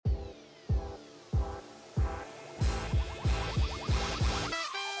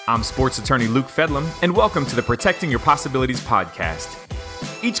I'm sports attorney Luke Fedlam, and welcome to the Protecting Your Possibilities podcast.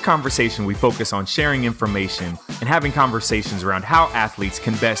 Each conversation, we focus on sharing information and having conversations around how athletes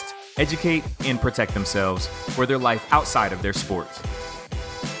can best educate and protect themselves for their life outside of their sports.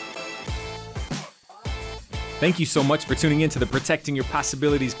 Thank you so much for tuning in to the Protecting Your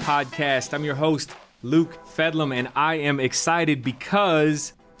Possibilities podcast. I'm your host, Luke Fedlam, and I am excited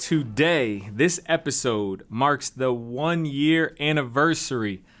because today, this episode marks the 1-year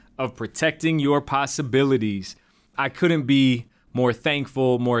anniversary of Protecting Your Possibilities. I couldn't be more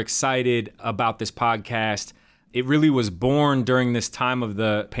thankful, more excited about this podcast. It really was born during this time of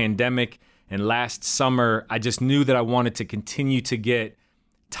the pandemic, and last summer, I just knew that I wanted to continue to get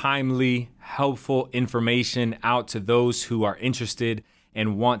timely, helpful information out to those who are interested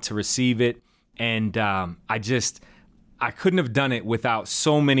and want to receive it. And I couldn't have done it without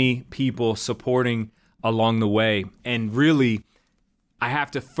so many people supporting along the way. And really, I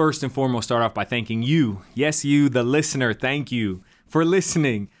have to first and foremost start off by thanking you. Yes, you, the listener. Thank you for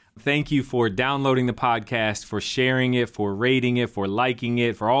listening. Thank you for downloading the podcast, for sharing it, for rating it, for liking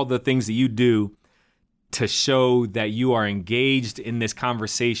it, for all the things that you do to show that you are engaged in this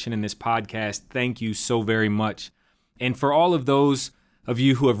conversation, in this podcast. Thank you so very much. And for all of those of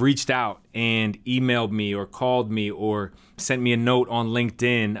you who have reached out and emailed me or called me or sent me a note on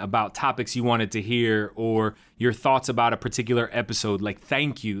LinkedIn about topics you wanted to hear or your thoughts about a particular episode,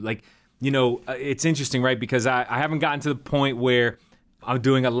 thank you. It's interesting, right? Because I haven't gotten to the point where I'm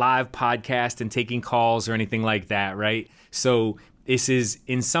doing a live podcast and taking calls or anything like that, right? So this is,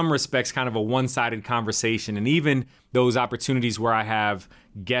 in some respects, kind of a one-sided conversation. And even those opportunities where I have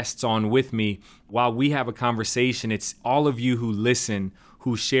guests on with me, while we have a conversation, it's all of you who listen,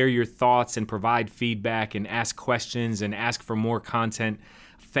 who share your thoughts and provide feedback and ask questions and ask for more content.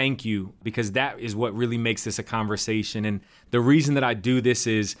 Thank you, because that is what really makes this a conversation. And the reason that I do this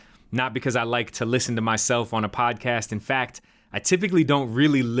is not because I like to listen to myself on a podcast. In fact, I typically don't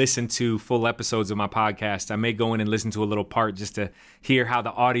really listen to full episodes of my podcast. I may go in and listen to a little part just to hear how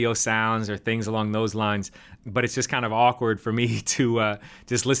the audio sounds or things along those lines. But it's just kind of awkward for me to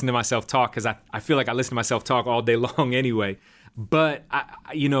just listen to myself talk because I feel like I listen to myself talk all day long anyway. But,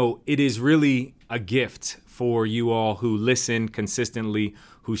 it is really a gift for you all who listen consistently,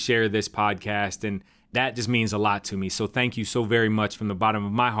 who share this podcast. And that just means a lot to me. So thank you so very much from the bottom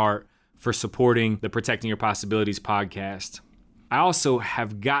of my heart for supporting the Protecting Your Possibilities podcast. I also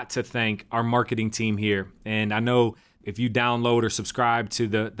have got to thank our marketing team here. And I know if you download or subscribe to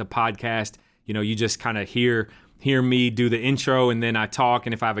the podcast, you just kind of hear me do the intro and then I talk.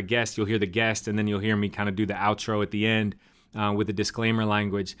 And if I have a guest, you'll hear the guest and then you'll hear me kind of do the outro at the end with the disclaimer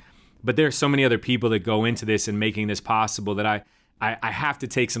language. But there are so many other people that go into this and making this possible that I have to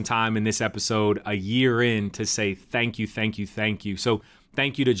take some time in this episode a year in to say thank you, thank you, thank you. So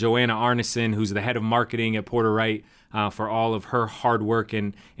thank you to Joanna Arneson, who's the head of marketing at Porter Wright, for all of her hard work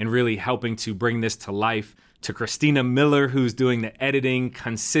and really helping to bring this to life. To Christina Miller, who's doing the editing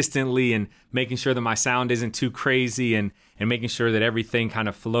consistently and making sure that my sound isn't too crazy and making sure that everything kind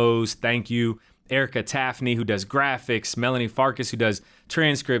of flows. Thank you. Erica Taffney, who does graphics. Melanie Farkas, who does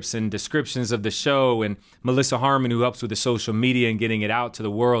transcripts and descriptions of the show. And Melissa Harmon, who helps with the social media and getting it out to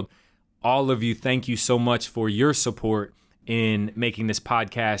the world. All of you, thank you so much for your support in making this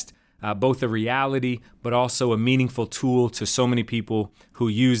podcast both a reality, but also a meaningful tool to so many people who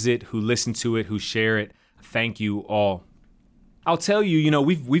use it, who listen to it, who share it. Thank you all. I'll tell you,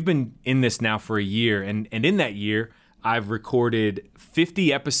 we've been in this now for a year, and in that year, I've recorded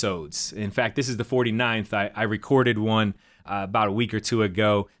 50 episodes. In fact, this is the 49th. I recorded one about a week or two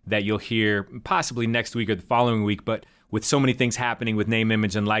ago that you'll hear possibly next week or the following week, but with so many things happening with name,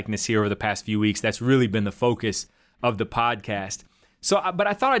 image, and likeness here over the past few weeks, that's really been the focus of the podcast. But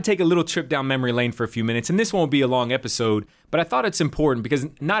I thought I'd take a little trip down memory lane for a few minutes, and this won't be a long episode, but I thought it's important because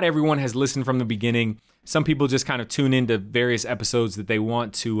not everyone has listened from the beginning. Some people just kind of tune into various episodes that they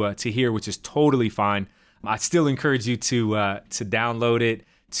want to hear, which is totally fine. I still encourage you to download it,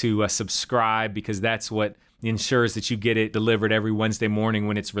 to subscribe, because that's what ensures that you get it delivered every Wednesday morning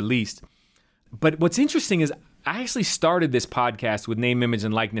when it's released. But what's interesting is I actually started this podcast with name, image,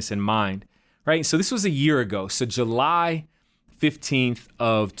 and likeness in mind, right? So this was a year ago. So July 15th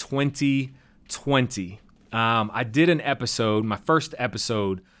of 2020, I did an episode. My first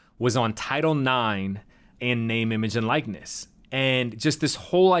episode was on Title IX and name, image, and likeness. And just this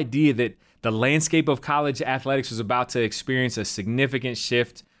whole idea that the landscape of college athletics was about to experience a significant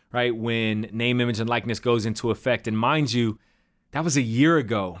shift, right, when name, image, and likeness goes into effect. And mind you, that was a year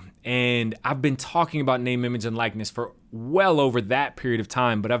ago. And I've been talking about name, image, and likeness for well over that period of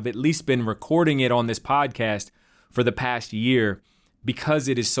time, but I've at least been recording it on this podcast for the past year. because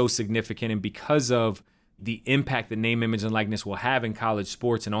it is so significant and because of the impact that name, image, and likeness will have in college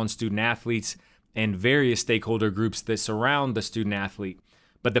sports and on student athletes and various stakeholder groups that surround the student athlete.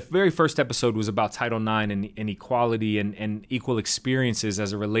 But the very first episode was about Title IX and equality and equal experiences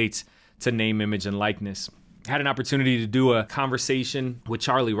as it relates to name, image, and likeness. I had an opportunity to do a conversation with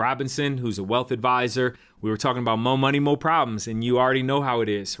Charlie Robinson, who's a wealth advisor. We were talking about more money, more problems, and you already know how it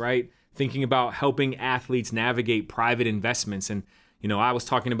is, right? Thinking about helping athletes navigate private investments. And, I was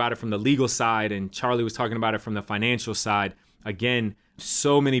talking about it from the legal side, and Charlie was talking about it from the financial side. Again,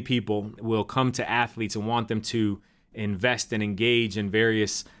 so many people will come to athletes and want them to invest and engage in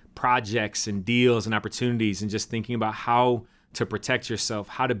various projects and deals and opportunities, and just thinking about how to protect yourself,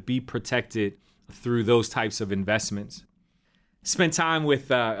 how to be protected through those types of investments. Spent time with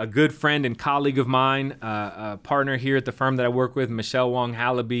a good friend and colleague of mine, a partner here at the firm that I work with, Michelle Wong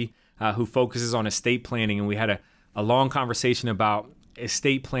Hallaby, who focuses on estate planning. And we had a long conversation about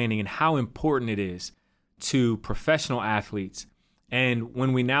estate planning and how important it is to professional athletes. And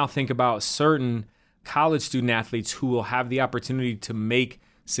when we now think about certain college student athletes who will have the opportunity to make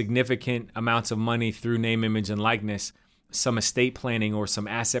significant amounts of money through name, image, and likeness, some estate planning or some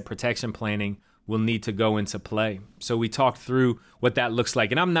asset protection planning will need to go into play. So we talked through what that looks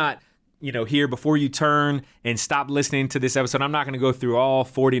like. And I'm not, here before you turn and stop listening to this episode, I'm not going to go through all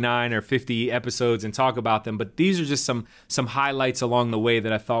 49 or 50 episodes and talk about them, but these are just some highlights along the way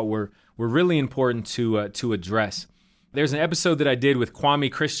that I thought were really important to address. There's an episode that I did with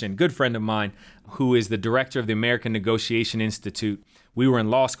Kwame Christian, good friend of mine, who is the director of the American Negotiation Institute. We were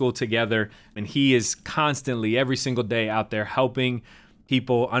in law school together, and he is constantly, every single day, out there helping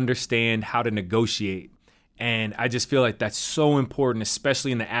people understand how to negotiate. And I just feel like that's so important,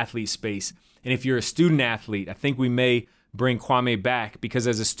 especially in the athlete space. And if you're a student athlete, I think we may bring Kwame back, because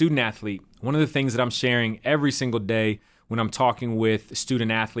as a student athlete, one of the things that I'm sharing every single day when I'm talking with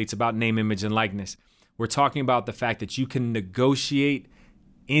student athletes about name, image, and likeness, we're talking about the fact that you can negotiate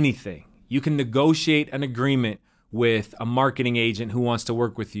anything. You can negotiate an agreement with a marketing agent who wants to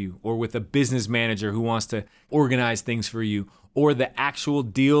work with you, or with a business manager who wants to organize things for you, or the actual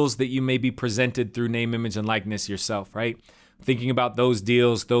deals that you may be presented through name, image, and likeness yourself, right? Thinking about those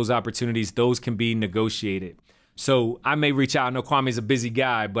deals, those opportunities, those can be negotiated. So I may reach out. I know Kwame's a busy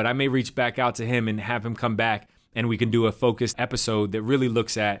guy, but I may reach back out to him and have him come back, and we can do a focused episode that really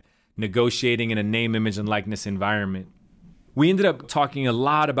looks at negotiating in a name, image, and likeness environment. We ended up talking a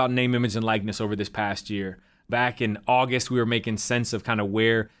lot about name, image, and likeness over this past year. Back in August, we were making sense of kind of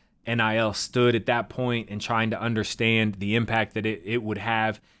where NIL stood at that point and trying to understand the impact that it would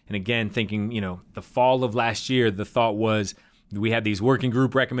have. And again, thinking, the fall of last year, the thought was we had these working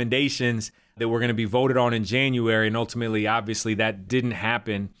group recommendations that were going to be voted on in January. And ultimately, obviously, that didn't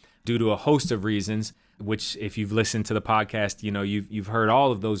happen due to a host of reasons, which if you've listened to the podcast, you've heard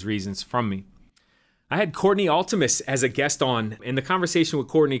all of those reasons from me. I had Courtney Altimus as a guest on. In the conversation with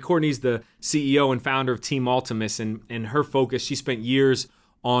Courtney's the CEO and founder of Team Altimus, and her focus, she spent years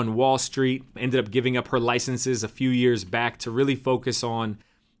on Wall Street, ended up giving up her licenses a few years back to really focus on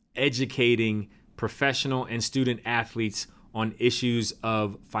educating professional and student athletes on issues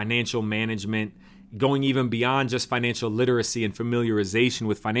of financial management, going even beyond just financial literacy and familiarization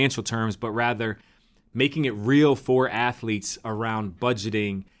with financial terms, but rather making it real for athletes around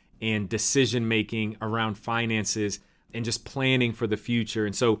budgeting and decision-making around finances and just planning for the future.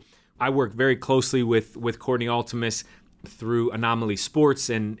 And so I work very closely with Courtney Altimus through Anomaly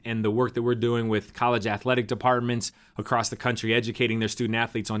Sports and the work that we're doing with college athletic departments across the country, educating their student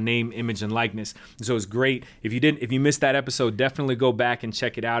athletes on name, image, and likeness. And so it's great. If you missed that episode, definitely go back and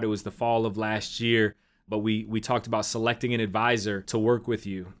check it out. It was the fall of last year, but we talked about selecting an advisor to work with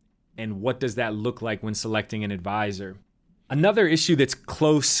you. And what does that look like when selecting an advisor? Another issue that's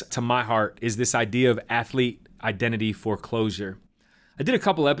close to my heart is this idea of athlete identity foreclosure. I did a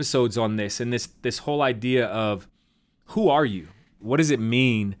couple episodes on this, and this whole idea of who are you? What does it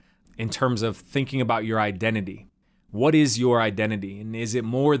mean in terms of thinking about your identity? What is your identity? And is it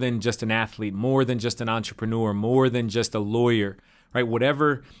more than just an athlete, more than just an entrepreneur, more than just a lawyer, right?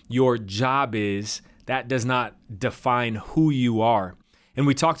 Whatever your job is, that does not define who you are. And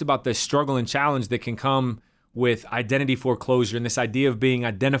we talked about the struggle and challenge that can come with identity foreclosure and this idea of being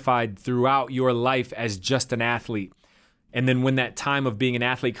identified throughout your life as just an athlete. And then when that time of being an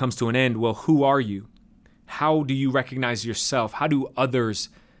athlete comes to an end, well, who are you? How do you recognize yourself? How do others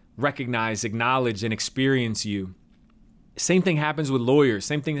recognize, acknowledge, and experience you? Same thing happens with lawyers.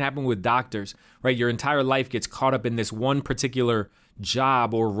 Same thing happens with doctors, right? Your entire life gets caught up in this one particular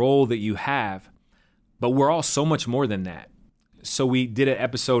job or role that you have. But we're all so much more than that. So we did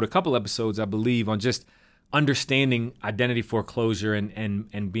a couple episodes, I believe, on just understanding identity foreclosure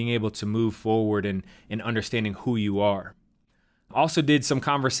and being able to move forward and understanding who you are. Also did some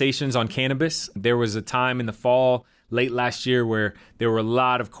conversations on cannabis. There was a time in the fall, late last year, where there were a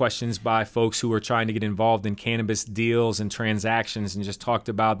lot of questions by folks who were trying to get involved in cannabis deals and transactions, and just talked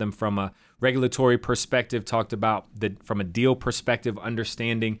about them from a regulatory perspective, talked about from a deal perspective,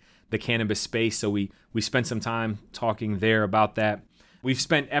 understanding the cannabis space. So we spent some time talking there about that. We've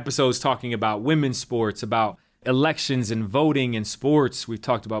spent episodes talking about women's sports, about elections and voting in sports. We've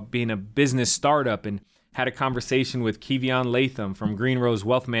talked about being a business startup, and had a conversation with Kevion Latham from Green Rose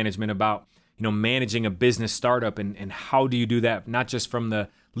Wealth Management about, managing a business startup and how do you do that, not just from the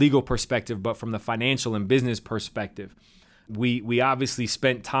legal perspective, but from the financial and business perspective. We obviously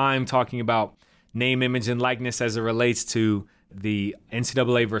spent time talking about name, image, and likeness as it relates to the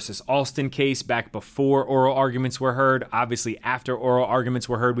NCAA versus Alston case back before oral arguments were heard. Obviously, after oral arguments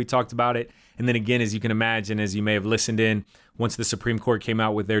were heard, we talked about it. And then again, as you can imagine, as you may have listened in, once the Supreme Court came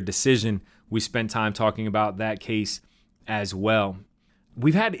out with their decision, we spent time talking about that case as well.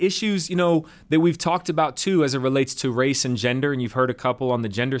 We've had issues, that we've talked about too as it relates to race and gender. And you've heard a couple on the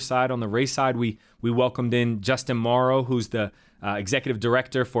gender side. On the race side, we welcomed in Justin Morrow, who's the executive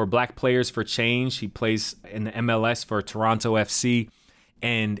director for Black Players for Change. He plays in the MLS for Toronto FC.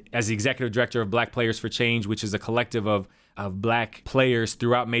 And as the executive director of Black Players for Change, which is a collective of Black players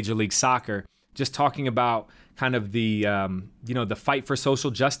throughout Major League Soccer, just talking about kind of the fight for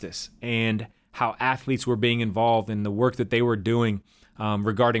social justice and how athletes were being involved in the work that they were doing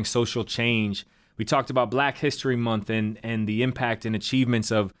regarding social change. We talked about Black History Month and the impact and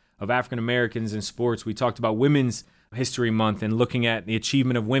achievements of African Americans in sports. We talked about Women's History Month and looking at the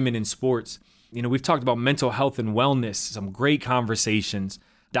achievement of women in sports. We've talked about mental health and wellness, some great conversations.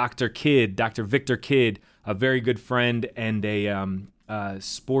 Dr. Victor Kidd, a very good friend and a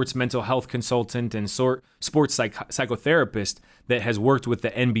sports mental health consultant and sports psychotherapist that has worked with the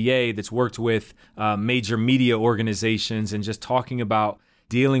NBA, that's worked with major media organizations, and just talking about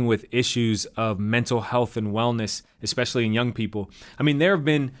dealing with issues of mental health and wellness, especially in young people. I mean, there have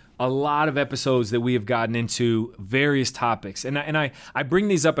been a lot of episodes that we have gotten into various topics. And I bring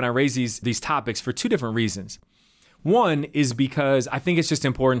these up and I raise these topics for two different reasons. One is because I think it's just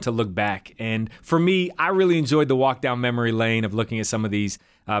important to look back. And for me, I really enjoyed the walk down memory lane of looking at some of these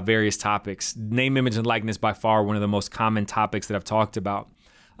various topics. Name, image, and likeness, by far one of the most common topics that I've talked about.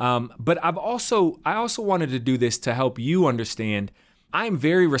 But I also wanted to do this to help you understand I'm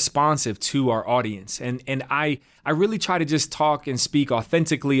very responsive to our audience. And I really try to just talk and speak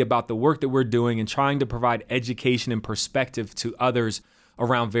authentically about the work that we're doing and trying to provide education and perspective to others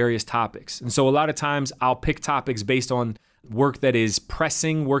around various topics. And so a lot of times I'll pick topics based on work that is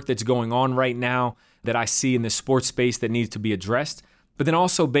pressing, work that's going on right now that I see in the sports space that needs to be addressed, but then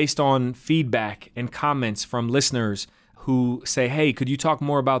also based on feedback and comments from listeners who say, hey, could you talk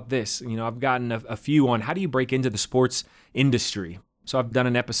more about this? I've gotten a few on how do you break into the sports industry? So I've done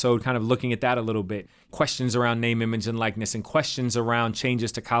an episode kind of looking at that a little bit, questions around name, image, and likeness, and questions around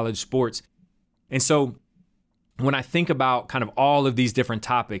changes to college sports. And so when I think about kind of all of these different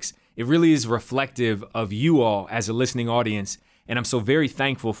topics, it really is reflective of you all as a listening audience. And I'm so very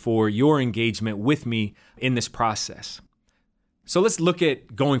thankful for your engagement with me in this process. So let's look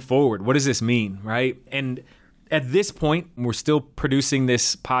at going forward. What does this mean, right? And at this point, we're still producing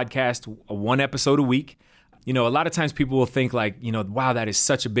this podcast, one episode a week. A lot of times people will think like, wow, that is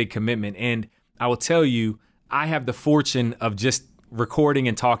such a big commitment. And I will tell you, I have the fortune of just recording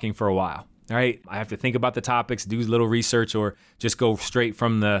and talking for a while. Right? I have to think about the topics, do a little research, or just go straight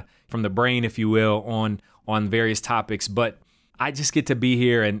from the brain, if you will, on various topics. But I just get to be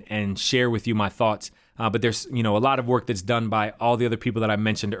here and share with you my thoughts. But there's a lot of work that's done by all the other people that I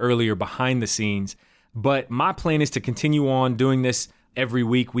mentioned earlier behind the scenes. But my plan is to continue on doing this every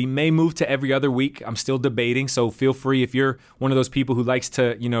week. We may move to every other week. I'm still debating. So feel free, if you're one of those people who likes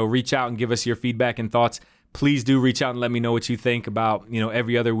to reach out and give us your feedback and thoughts, please do reach out and let me know what you think about,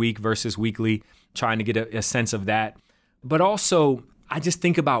 every other week versus weekly, trying to get a sense of that. But also, I just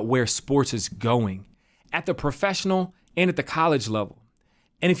think about where sports is going at the professional and at the college level.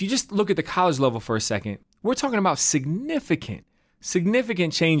 And if you just look at the college level for a second, we're talking about significant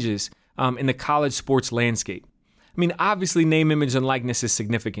changes in the college sports landscape. I mean, obviously, name, image, and likeness is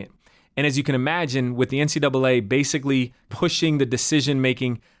significant. And as you can imagine, with the NCAA basically pushing the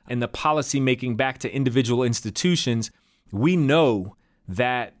decision-making and the policy-making back to individual institutions, we know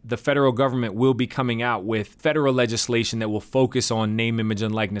that the federal government will be coming out with federal legislation that will focus on name, image,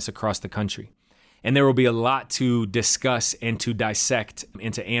 and likeness across the country. And there will be a lot to discuss and to dissect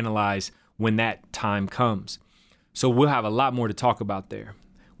and to analyze when that time comes. So we'll have a lot more to talk about there.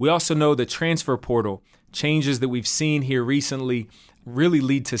 We also know the transfer portal changes that we've seen here recently really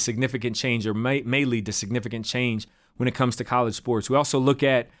lead to significant change, or may lead to significant change when it comes to college sports. We also look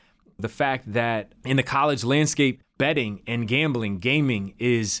at the fact that in the college landscape, betting and gambling, gaming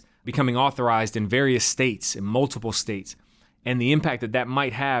is becoming authorized in various states, in multiple states, and the impact that that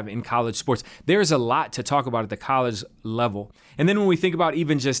might have in college sports. There's a lot to talk about at the college level. And then when we think about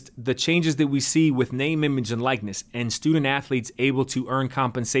even just the changes that we see with name, image, and likeness, and student athletes able to earn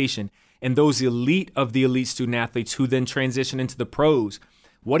compensation, and those elite of the elite student athletes who then transition into the pros,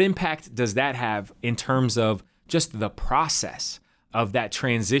 what impact does that have in terms of just the process of that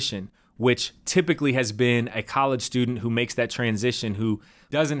transition, which typically has been a college student who makes that transition, who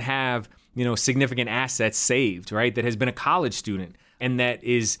doesn't have significant assets saved, right? That has been a college student and that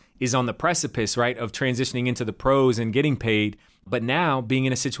is on the precipice, right, of transitioning into the pros and getting paid, but now being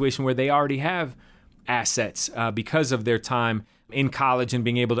in a situation where they already have assets because of their time in college and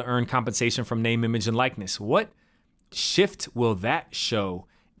being able to earn compensation from name, image, and likeness. What shift will that show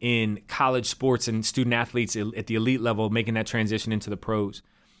in college sports and student athletes at the elite level making that transition into the pros?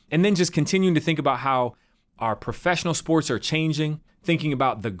 And then just continuing to think about how our professional sports are changing, thinking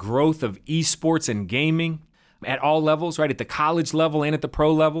about the growth of esports and gaming at all levels, right? At the college level and at the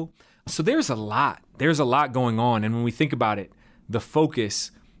pro level. So there's a lot going on. And when we think about it, the focus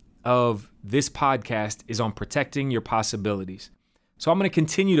of this podcast is on protecting your possibilities. So I'm going to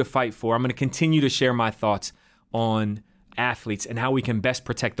continue to fight for, I'm going to continue to share my thoughts on athletes and how we can best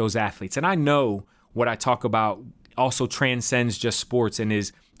protect those athletes. And I know what I talk about also transcends just sports and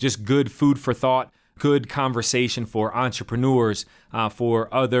is just good food for thought, good conversation for entrepreneurs,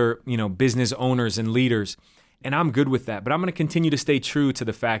 for other, business owners and leaders. And I'm good with that. But I'm going to continue to stay true to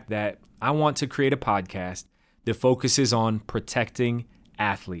the fact that I want to create a podcast that focuses on protecting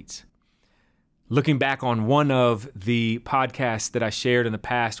athletes. Looking back on one of the podcasts that I shared in the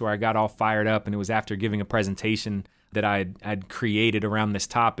past where I got all fired up, and it was after giving a presentation that I'd created around this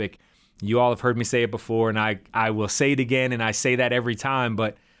topic. You all have heard me say it before, and I will say it again, and I say that every time,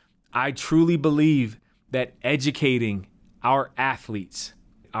 but I truly believe that educating our athletes,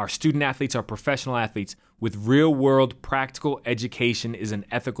 our student athletes, our professional athletes, with real-world practical education is an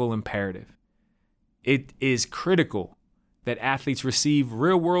ethical imperative. It is critical that athletes receive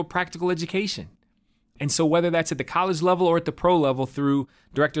real-world practical education. And so whether that's at the college level or at the pro level through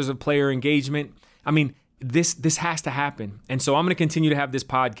directors of player engagement, this has to happen. And so I'm going to continue to have this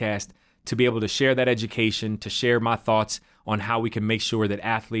podcast to be able to share that education, to share my thoughts on how we can make sure that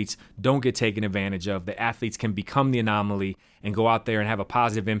athletes don't get taken advantage of, that athletes can become the anomaly and go out there and have a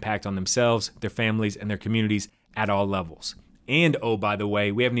positive impact on themselves, their families, and their communities at all levels. And, oh, by the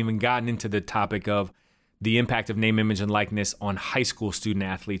way, we haven't even gotten into the topic of the impact of name, image, and likeness on high school student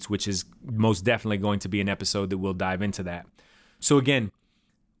athletes, which is most definitely going to be an episode that we'll dive into that. So again,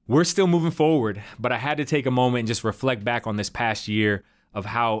 we're still moving forward, but I had to take a moment and just reflect back on this past year of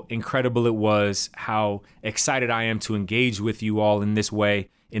how incredible it was, how excited I am to engage with you all in this way,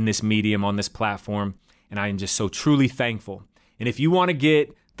 in this medium, on this platform. And I am just so truly thankful. And if you want to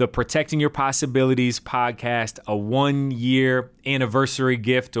get the Protecting Your Possibilities podcast, a 1-year anniversary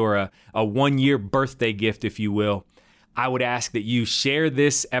gift or a 1-year birthday gift, if you will, I would ask that you share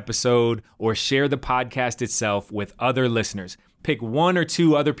this episode or share the podcast itself with other listeners. Pick 1 or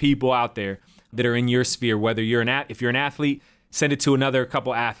 2 other people out there that are in your sphere, whether if you're an athlete, send it to another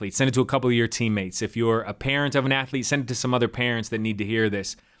couple athletes, send it to a couple of your teammates. If you're a parent of an athlete, send it to some other parents that need to hear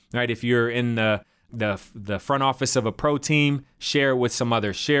this, right? If you're in the front office of a pro team, share it with some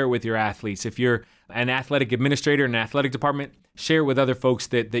others, share it with your athletes. If you're an athletic administrator in an athletic department, share it with other folks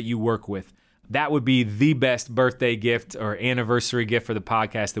that you work with. That would be the best birthday gift or anniversary gift for the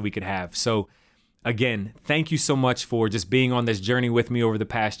podcast that we could have. So again, thank you so much for just being on this journey with me over the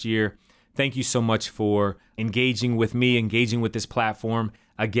past year. Thank you so much for engaging with me, engaging with this platform.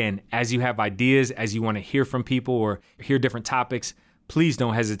 Again, as you have ideas, as you want to hear from people or hear different topics, please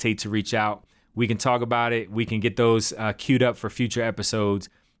don't hesitate to reach out. We can talk about it. We can get those queued up for future episodes.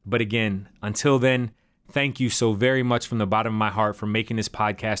 But again, until then, thank you so very much from the bottom of my heart for making this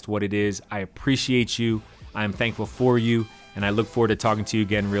podcast what it is. I appreciate you. I am thankful for you, and I look forward to talking to you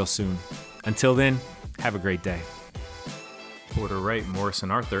again real soon. Until then, have a great day. Porter Wright Morrison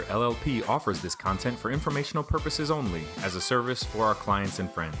Arthur LLP offers this content for informational purposes only as a service for our clients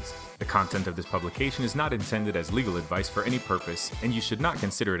and friends. The content of this publication is not intended as legal advice for any purpose, and you should not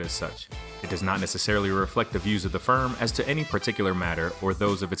consider it as such. It does not necessarily reflect the views of the firm as to any particular matter or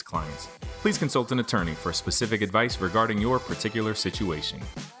those of its clients. Please consult an attorney for specific advice regarding your particular situation.